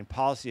and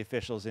policy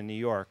officials in New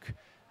York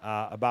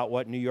about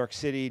what New York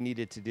City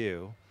needed to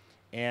do.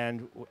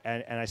 And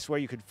I swear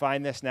you could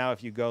find this now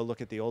if you go look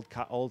at the old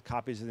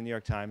copies of the New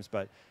York Times,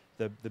 but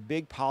the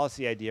big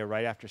policy idea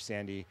right after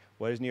Sandy,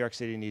 what does New York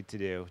City need to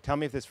do? Tell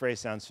me if this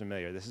phrase sounds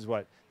familiar. This is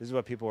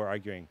what people were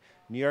arguing.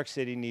 New York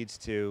City needs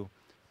to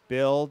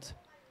build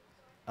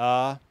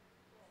a...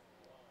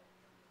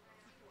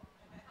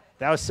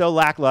 That was so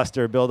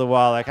lackluster, build a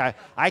wall. Like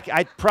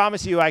I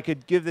promise you I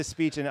could give this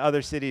speech in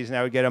other cities and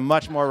I would get a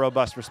much more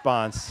robust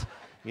response.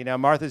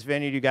 Martha's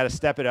Vineyard, you got to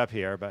step it up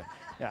here, but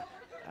yeah.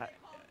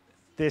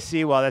 This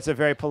seawall, that's a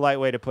very polite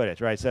way to put it,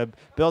 right? So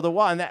build a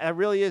wall, and that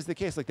really is the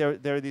case. Like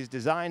there are these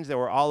designs that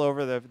were all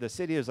over the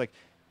city. It was like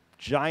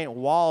giant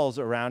walls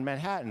around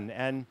Manhattan,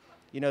 and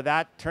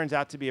that turns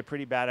out to be a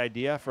pretty bad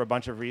idea for a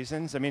bunch of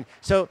reasons. I mean,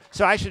 so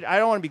I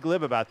don't want to be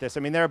glib about this. I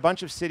mean, there are a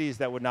bunch of cities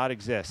that would not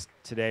exist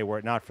today were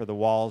it not for the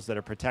walls that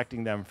are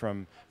protecting them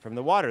from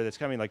the water that's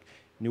coming. Like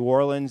New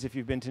Orleans, if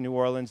you've been to New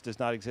Orleans, does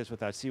not exist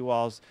without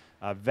seawalls.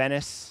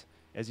 Venice,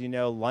 as you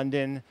know,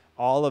 London,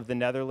 all of the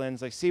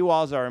Netherlands. Like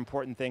seawalls are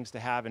important things to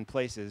have in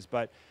places,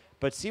 but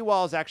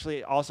seawalls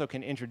actually also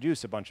can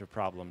introduce a bunch of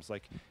problems.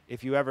 Like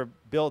if you ever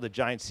build a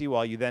giant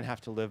seawall, you then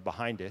have to live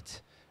behind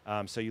it.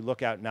 So you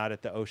look out not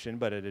at the ocean,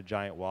 but at a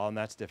giant wall, and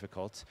that's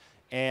difficult.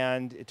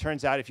 And it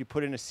turns out if you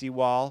put in a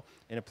seawall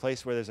in a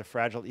place where there's a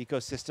fragile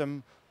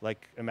ecosystem,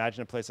 like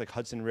imagine a place like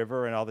Hudson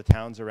River and all the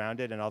towns around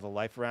it and all the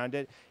life around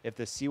it, if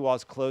the seawall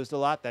is closed a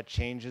lot, that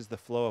changes the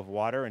flow of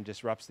water and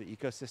disrupts the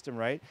ecosystem,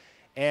 right?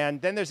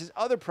 And then there's this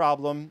other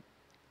problem,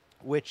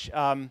 which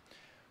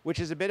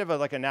is a bit of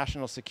like a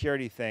national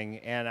security thing.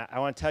 And I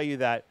want to tell you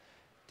that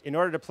in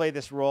order to play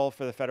this role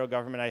for the federal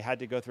government, I had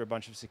to go through a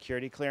bunch of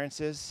security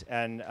clearances.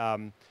 And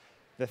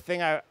the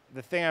thing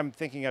I'm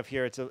thinking of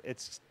here,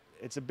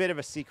 it's a bit of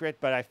a secret,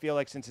 but I feel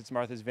like since it's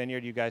Martha's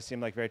Vineyard, you guys seem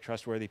like very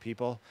trustworthy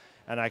people,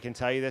 and I can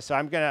tell you this. So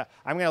I'm gonna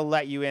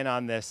let you in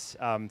on this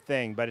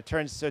thing. But it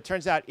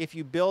turns out if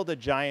you build a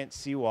giant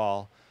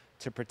seawall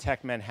to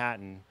protect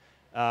Manhattan,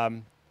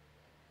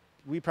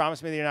 we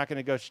promise me that you're not going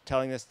to go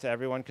telling this to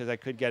everyone because I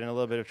could get in a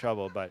little bit of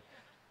trouble. But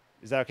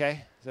is that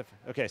okay?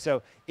 Okay.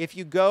 So if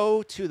you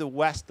go to the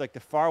west, like the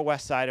far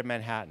west side of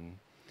Manhattan,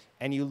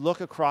 and you look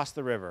across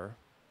the river,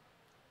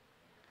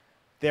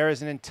 there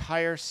is an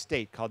entire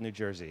state called New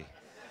Jersey,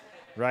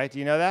 right? Do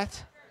you know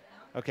that?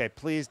 Okay,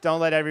 please don't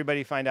let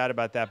everybody find out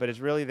about that, but it's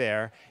really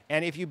there.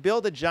 And if you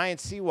build a giant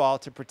seawall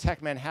to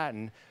protect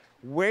Manhattan,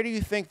 where do you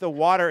think the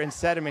water and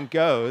sediment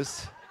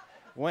goes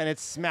when it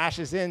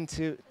smashes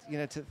into,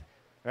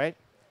 right?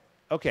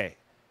 Okay,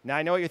 now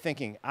I know what you're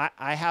thinking.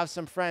 I have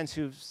some friends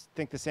who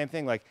think the same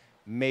thing, like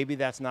maybe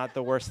that's not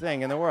the worst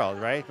thing in the world,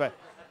 right?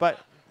 But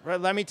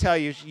let me tell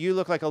you, you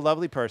look like a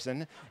lovely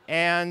person,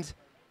 and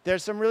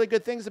there's some really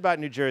good things about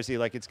New Jersey,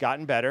 like it's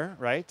gotten better,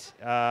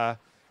 right?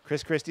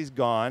 Chris Christie's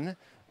gone.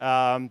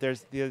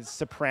 There's the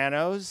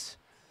Sopranos,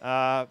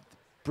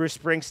 Bruce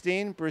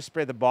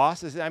Springsteen, the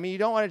boss. I mean, you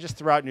don't want to just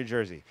throw out New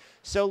Jersey.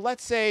 So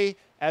let's say,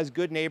 as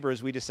good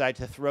neighbors, we decide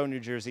to throw New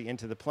Jersey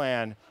into the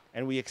plan,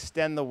 and we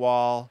extend the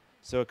wall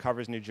so it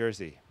covers New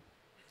Jersey.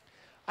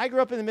 I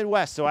grew up in the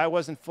Midwest, so I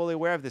wasn't fully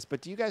aware of this, but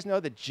do you guys know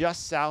that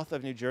just south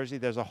of New Jersey,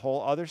 there's a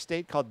whole other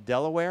state called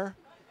Delaware?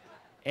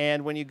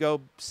 And when you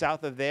go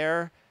south of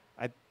there,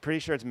 I'm pretty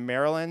sure it's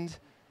Maryland,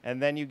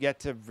 and then you get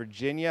to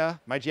Virginia.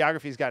 My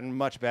geography's gotten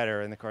much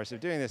better in the course of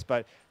doing this,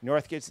 but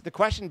the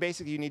question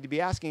basically you need to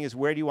be asking is,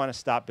 where do you want to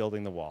stop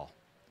building the wall,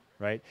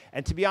 right?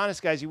 And to be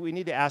honest, guys, we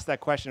need to ask that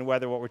question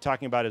whether what we're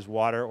talking about is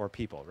water or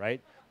people, right?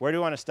 Where do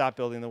you want to stop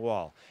building the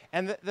wall?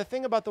 And the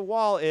thing about the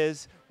wall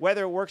is,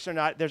 whether it works or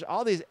not, there's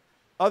all these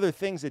other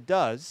things it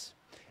does.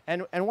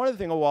 And one of the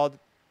things a wall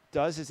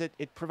does is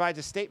it provides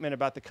a statement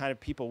about the kind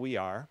of people we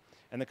are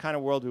and the kind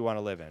of world we want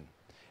to live in.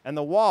 And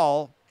the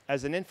wall,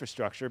 as an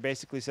infrastructure,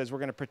 basically says we're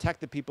going to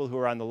protect the people who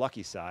are on the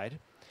lucky side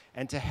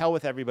and to hell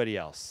with everybody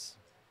else,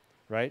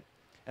 right?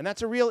 And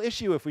that's a real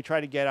issue if we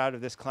try to get out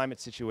of this climate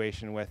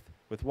situation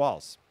with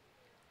walls.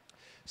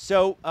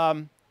 So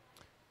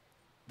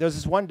there was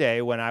this one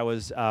day when I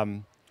was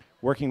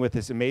working with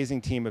this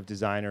amazing team of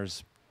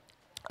designers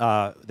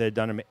that had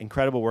done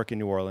incredible work in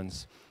New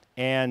Orleans.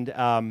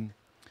 And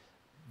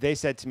they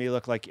said to me,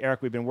 look, like,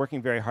 Eric, we've been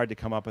working very hard to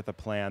come up with a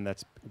plan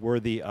that's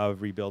worthy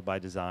of rebuild by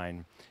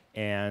design.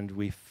 And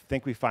we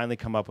think we finally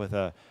come up with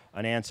an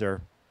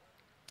answer.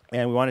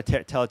 And we want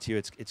to tell it to you.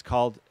 It's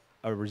called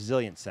a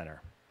resilience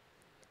center.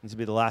 This will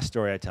be the last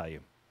story I tell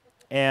you.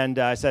 And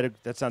I said,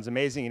 that sounds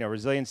amazing.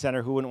 Resilience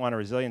center, who wouldn't want a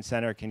resilience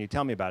center? Can you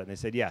tell me about it? And they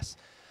said, yes.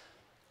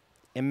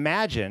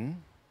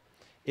 Imagine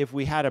if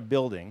we had a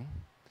building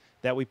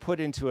that we put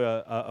into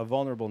a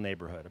vulnerable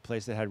neighborhood, a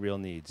place that had real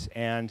needs.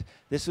 And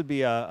this would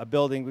be a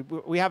building.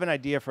 We have an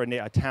idea for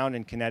a town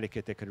in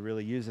Connecticut that could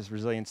really use this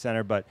resilience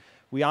center, but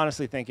we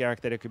honestly think, Eric,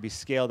 that it could be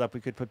scaled up.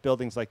 We could put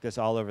buildings like this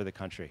all over the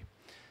country.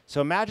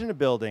 So imagine a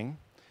building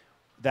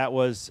that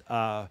was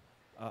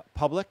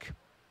public,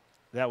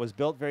 that was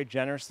built very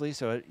generously,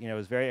 so it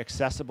was very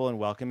accessible and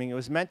welcoming. It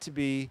was meant to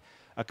be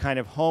a kind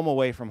of home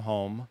away from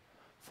home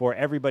for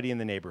everybody in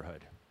the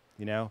neighborhood.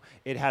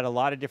 It had a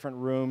lot of different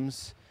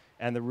rooms,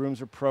 and the rooms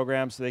were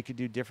programmed so they could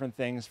do different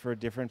things for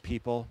different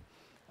people.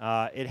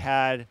 It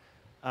had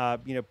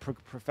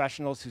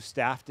professionals who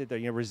staffed it,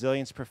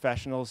 resilience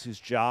professionals whose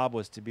job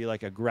was to be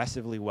like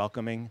aggressively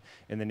welcoming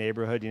in the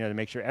neighborhood, to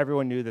make sure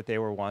everyone knew that they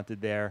were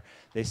wanted there.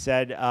 They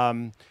said,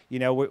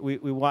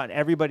 we want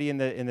everybody in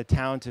the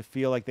town to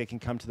feel like they can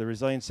come to the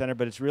resilience center,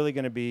 but it's really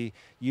going to be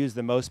used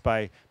the most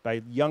by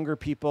younger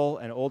people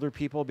and older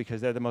people because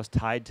they're the most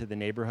tied to the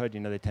neighborhood.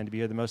 They tend to be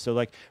here the most. So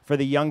like for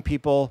the young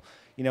people,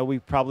 we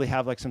probably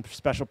have like some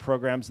special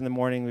programs in the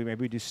morning.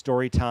 Maybe we do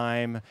story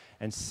time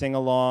and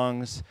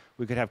sing-alongs.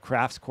 We could have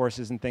crafts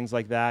courses and things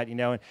like that,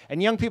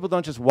 And young people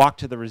don't just walk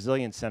to the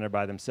Resilience Center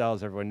by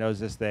themselves. Everyone knows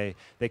this. They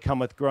come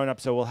with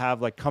grown-ups, so we'll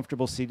have like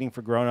comfortable seating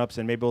for grown-ups,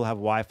 and maybe we'll have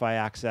Wi-Fi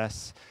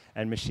access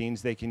and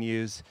machines they can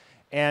use.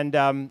 And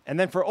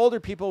then for older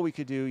people, we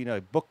could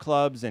do book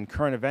clubs and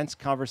current events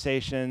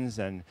conversations,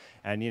 and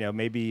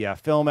maybe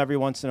film every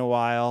once in a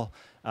while.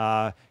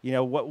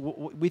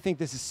 We think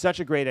this is such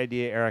a great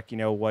idea, Eric.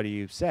 What do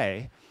you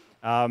say?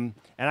 And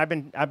I've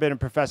been a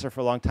professor for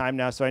a long time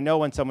now, so I know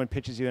when someone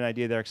pitches you an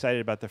idea, they're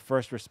excited about. The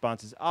first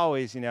response is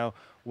always,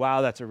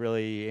 wow, that's a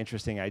really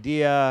interesting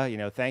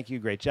idea. Thank you,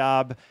 great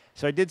job.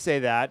 So I did say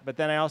that, but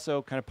then I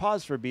also kind of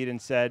paused for a beat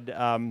and said,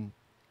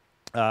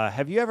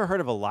 have you ever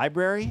heard of a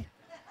library?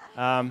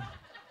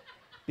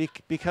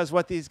 Because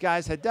what these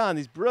guys had done,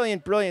 these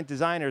brilliant, brilliant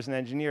designers and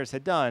engineers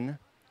had done,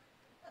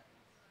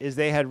 is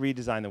they had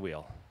redesigned the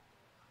wheel,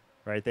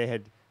 right? They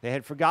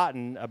had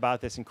forgotten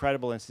about this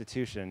incredible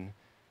institution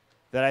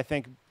that I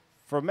think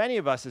for many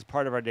of us is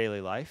part of our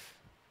daily life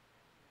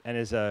and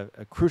is a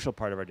crucial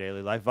part of our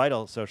daily life,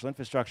 vital social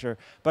infrastructure,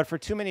 but for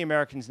too many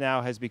Americans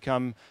now has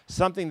become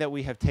something that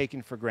we have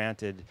taken for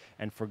granted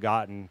and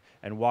forgotten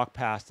and walked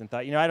past and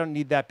thought, I don't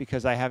need that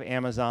because I have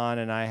Amazon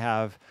and I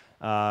have,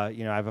 I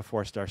have a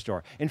 4-star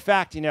store. In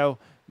fact,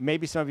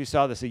 maybe some of you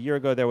saw this. A year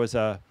ago, there was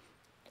an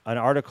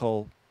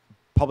article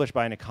published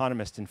by an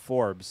economist in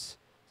Forbes.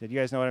 Did you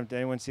guys know did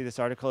anyone see this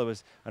article? It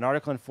was an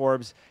article in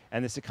Forbes,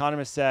 and this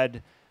economist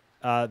said,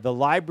 the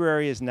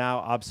library is now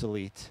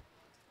obsolete.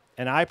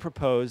 And I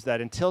propose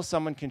that until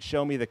someone can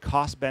show me the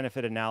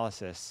cost-benefit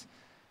analysis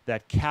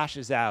that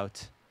cashes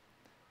out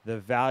the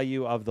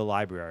value of the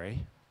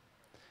library,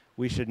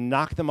 we should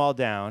knock them all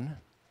down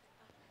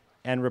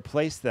and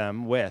replace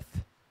them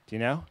with, do you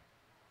know?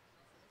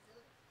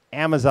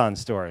 Amazon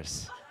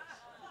stores.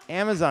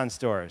 Amazon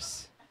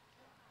stores.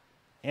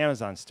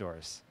 Amazon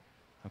stores,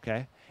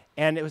 okay?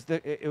 And it was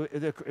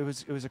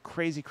a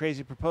crazy,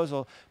 crazy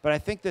proposal, but I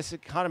think this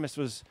economist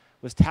was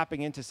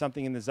tapping into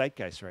something in the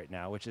zeitgeist right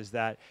now, which is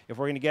that if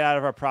we're going to get out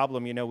of our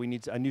problem, we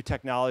need a new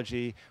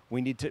technology.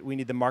 We need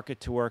the market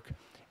to work.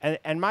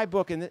 And my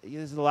book, and this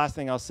is the last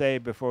thing I'll say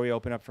before we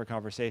open up for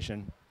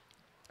conversation.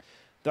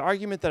 The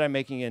argument that I'm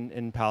making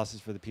in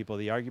Palaces for the People,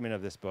 the argument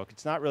of this book,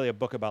 it's not really a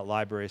book about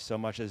libraries so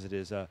much as it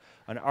is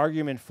an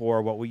argument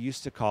for what we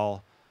used to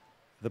call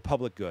the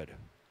public good,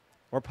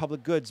 or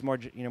public goods more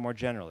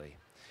generally.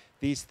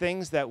 These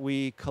things that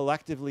we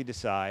collectively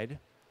decide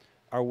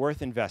are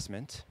worth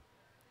investment,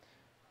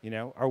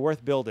 are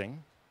worth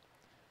building,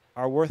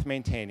 are worth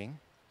maintaining.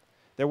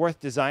 They're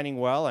worth designing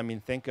well. I mean,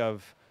 think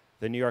of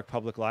the New York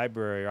Public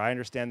Library, or I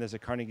understand there's a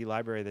Carnegie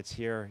Library that's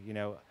here,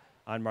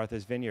 on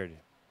Martha's Vineyard.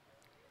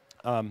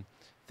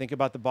 Think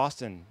about the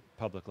Boston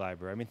Public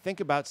Library. I mean, think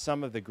about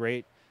some of the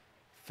great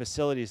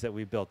facilities that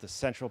we built, the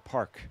Central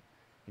Park,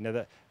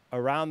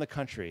 around the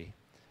country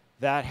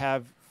that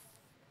have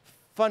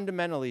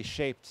fundamentally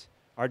shaped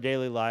our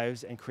daily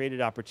lives and created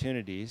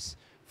opportunities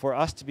for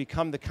us to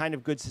become the kind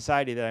of good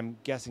society that I'm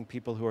guessing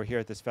people who are here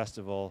at this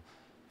festival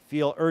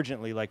feel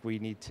urgently like we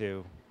need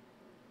to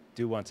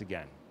do once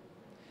again.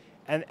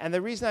 And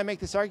the reason I make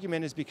this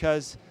argument is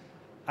because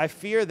I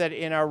fear that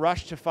in our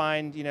rush to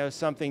find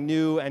something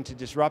new and to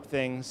disrupt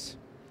things,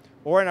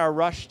 or in our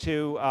rush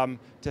to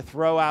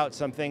throw out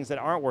some things that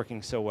aren't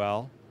working so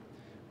well,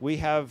 we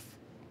have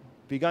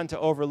begun to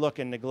overlook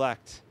and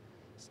neglect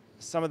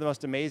some of the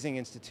most amazing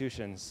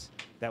institutions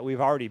that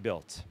we've already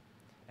built.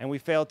 And we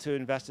failed to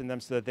invest in them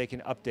so that they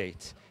can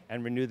update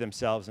and renew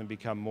themselves and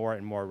become more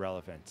and more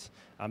relevant.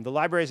 The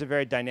library is a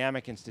very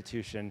dynamic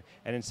institution,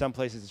 and in some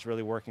places it's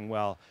really working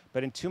well.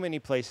 But in too many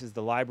places,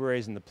 the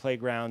libraries and the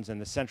playgrounds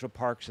and the central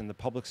parks and the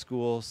public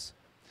schools,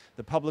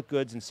 the public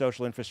goods and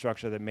social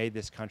infrastructure that made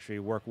this country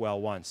work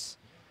well once,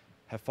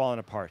 have fallen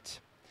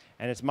apart.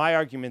 And it's my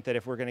argument that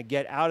if we're going to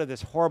get out of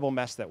this horrible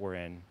mess that we're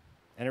in,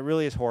 and it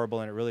really is horrible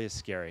and it really is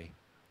scary,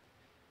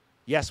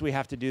 yes, we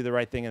have to do the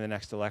right thing in the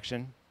next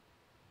election,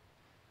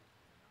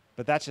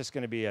 but that's just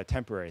going to be a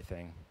temporary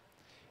thing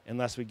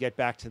unless we get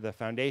back to the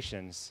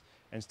foundations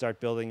and start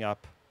building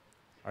up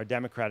our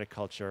democratic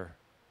culture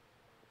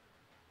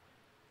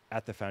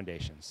at the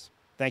foundations.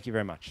 Thank you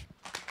very much.